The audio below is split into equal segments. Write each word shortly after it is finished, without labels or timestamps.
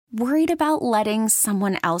Worried about letting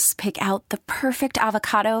someone else pick out the perfect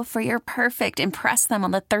avocado for your perfect impress them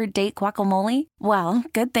on the third date guacamole? Well,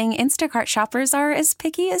 good thing Instacart shoppers are as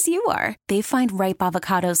picky as you are. They find ripe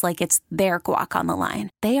avocados like it's their guac on the line.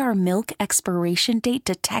 They are milk expiration date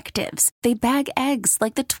detectives. They bag eggs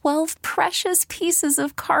like the 12 precious pieces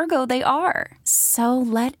of cargo they are. So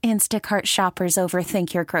let Instacart shoppers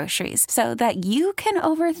overthink your groceries so that you can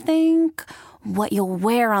overthink what you'll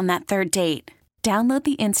wear on that third date. Download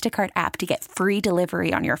the Instacart app to get free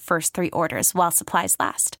delivery on your first 3 orders while supplies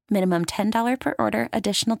last. Minimum $10 per order.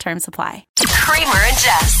 Additional terms apply. Kramer and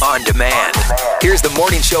Jess. On demand. Here's the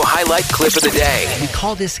morning show highlight clip of the day. We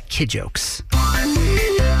call this kid jokes.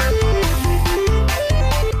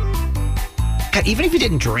 God, even if you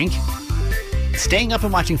didn't drink, staying up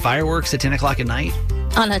and watching fireworks at 10 o'clock at night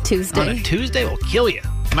on a Tuesday will kill you.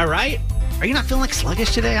 Am I right? Are you not feeling like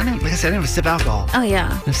sluggish today? Like I said, I didn't have a sip of alcohol. Oh,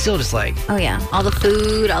 yeah. I'm still just like... Oh, yeah. All the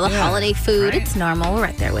food, all the holiday food. Right? It's normal. We're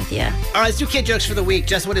right there with you. All right, let's do kid jokes for the week.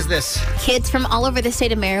 Jess, what is this? Kids from all over the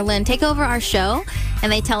state of Maryland take over our show,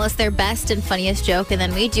 and they tell us their best and funniest joke, and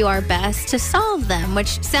then we do our best to solve them,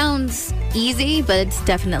 which sounds easy, but it's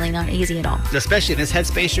definitely not easy at all. Especially in this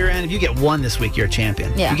headspace you're in. If you get one this week, you're a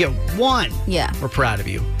champion. Yeah. You get one. Yeah. We're proud of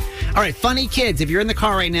you. All right, funny kids. If you're in the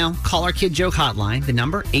car right now, call our Kid Joke hotline. The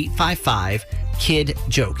number, 855-KID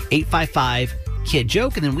JOKE. 855-KID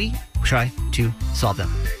JOKE, and then we try to solve them.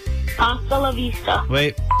 Hasta la vista.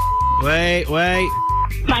 Wait.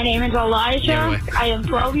 My name is Elijah. Yeah, I am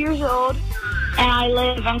 12 years old, and I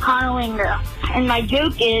live in Conalinga. And my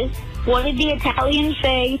joke is, what did the Italian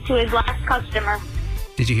say to his last customer?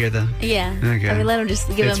 Did you hear the... Yeah. Okay. I mean, let him just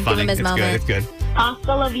give him his moment. It's good.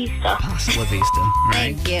 Hasta la vista. Hasta la vista.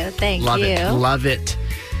 Right? Thank you. Thank Love you. it. Love it.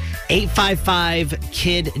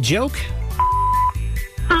 855-KID JOKE.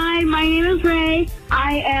 Hi, my name is Ray.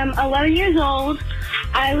 I am 11 years old.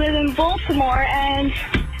 I live in Baltimore, and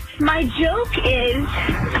my joke is,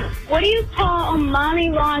 what do you call a mommy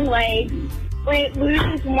long leg when it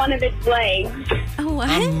loses one of its legs? Oh, what?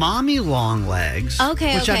 A mommy long legs.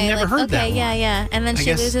 Okay, which I've never heard that one. Yeah. And then I she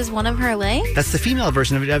guess loses one of her legs? That's the female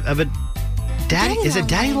version of a daddy. Is it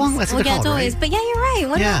daddy long legs? That's what they're called, it's always. right? But yeah, you're right.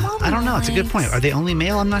 What Yeah, about mommy I don't know. long It's a good legs? point. Are they only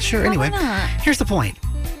male? I'm not sure. Probably Anyway, not. here's the point.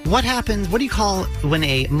 What happens? What do you call when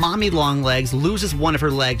a mommy long legs loses one of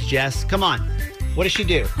her legs, Jess? Come on. What does she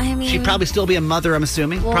do? I mean... She'd probably still be a mother, I'm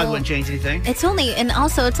assuming. Well, probably wouldn't change anything. It's only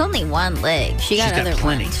one leg. She's got other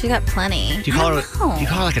plenty. ones. She got plenty. Do you call I her? don't know. Do you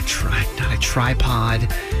call her like not a tripod?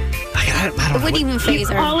 I don't know. It wouldn't even You phase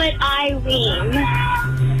her. call it Eileen.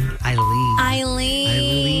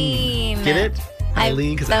 Eileen. Get it?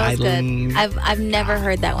 Eileen, because That was Eileen. good. I've never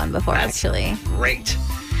heard that one before, actually. Great.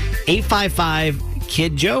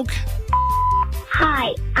 855-KID JOKE.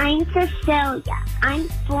 Hi, I'm Cecilia. I'm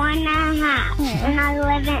 4.5, and I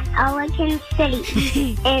live in Ellicott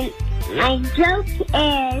City. And my joke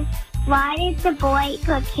is, why did the boy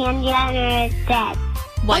put candy under his bed?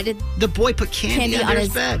 Why did The boy put candy under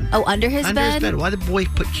his bed. Oh, under his Under bed? his bed. Why did the boy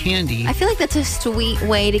put candy? I feel like that's a sweet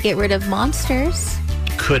way to get rid of monsters.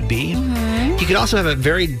 Could be. Mm-hmm. He could also have a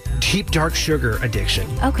very deep, dark sugar addiction.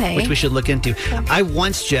 Okay. Which we should look into. I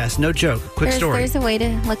once, Jess, no joke, quick story. There's a way to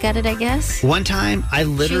look at it, I guess. One time, I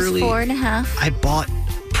literally... She's 4.5. I bought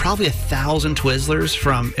probably 1,000 Twizzlers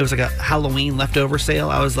from... It was like a Halloween leftover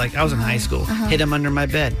sale. I was in high school. Hid them under my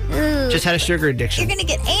bed. Ooh. Just had a sugar addiction. You're going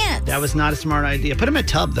to get ants. That was not a smart idea. Put them in a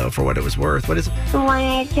tub, though, for what it was worth. What is it? I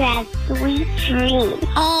wanted to have sweet dreams.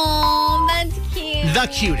 Oh, that's cute. The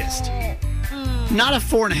cutest. Not a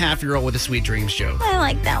 4.5-year-old with a sweet dreams joke. I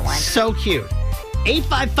like that one. So cute.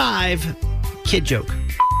 855-KID JOKE.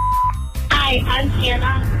 Hi, I'm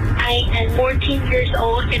Hannah. I am 14 years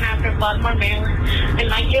old, and I'm from Baltimore, Maryland. And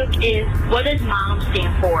my joke is, what does MOM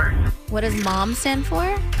stand for? What does MOM stand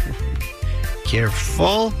for?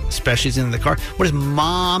 Careful, especially as in the car. What does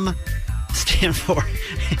MOM stand for?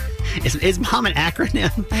 Is MOM an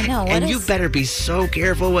acronym? I know. And you better be so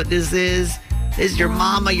careful what this is. This is your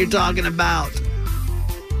mama you're talking about.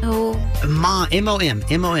 Oh. Mom, M-O-M.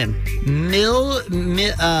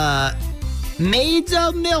 Maids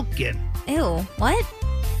of milking. Ew. What?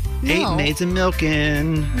 No. 8 maids of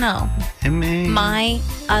milking. No. My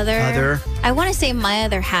other. I want to say my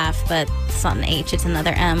other half, but it's not an H, it's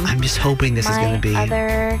another M. I'm just hoping this is going to be. My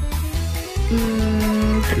other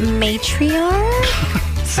matriarch?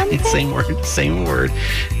 Something? Same word.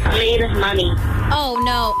 Made of money. Oh,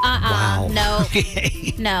 no. Wow. No.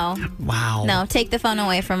 Okay. No. Wow. No, take the phone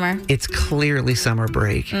away from her. It's clearly summer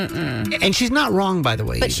break. And she's not wrong, by the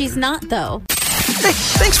way. But she's not, though. Hey,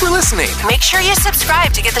 thanks for listening. Make sure you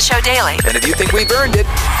subscribe to get the show daily. And if you think we've earned it,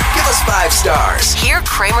 give us 5 stars. Hear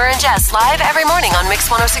Kramer and Jess live every morning on Mix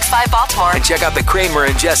 106.5 Baltimore. And check out the Kramer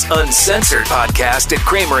and Jess Uncensored podcast at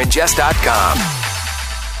kramerandjess.com.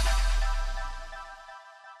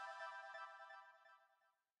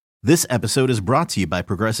 This episode is brought to you by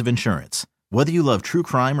Progressive Insurance. Whether you love true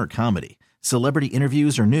crime or comedy, celebrity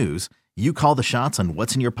interviews or news, you call the shots on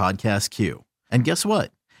what's in your podcast queue. And guess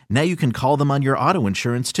what? Now you can call them on your auto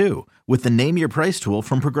insurance too with the Name Your Price tool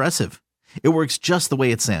from Progressive. It works just the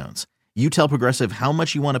way it sounds. You tell Progressive how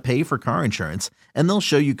much you want to pay for car insurance, and they'll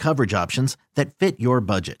show you coverage options that fit your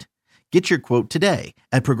budget. Get your quote today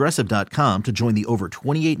at Progressive.com to join the over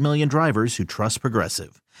 28 million drivers who trust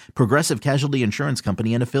Progressive. Progressive Casualty Insurance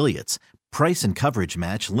Company and Affiliates. Price and coverage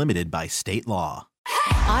match limited by state law.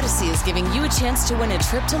 Odyssey is giving you a chance to win a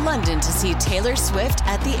trip to London to see Taylor Swift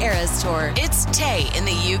at the Eras Tour. It's Tay in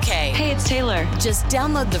the UK. Hey, it's Taylor. Just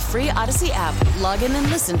download the free Odyssey app, log in and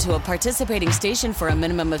listen to a participating station for a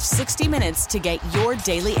minimum of 60 minutes to get your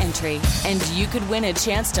daily entry. And you could win a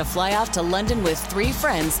chance to fly off to London with 3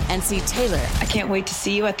 friends and see Taylor. I can't wait to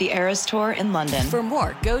see you at the Eras Tour in London. For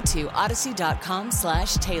more, go to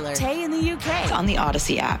odyssey.com/Taylor. Tay in the UK. It's on the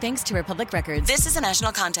Odyssey app. Thanks to Republic Records. This is a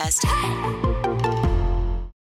national contest.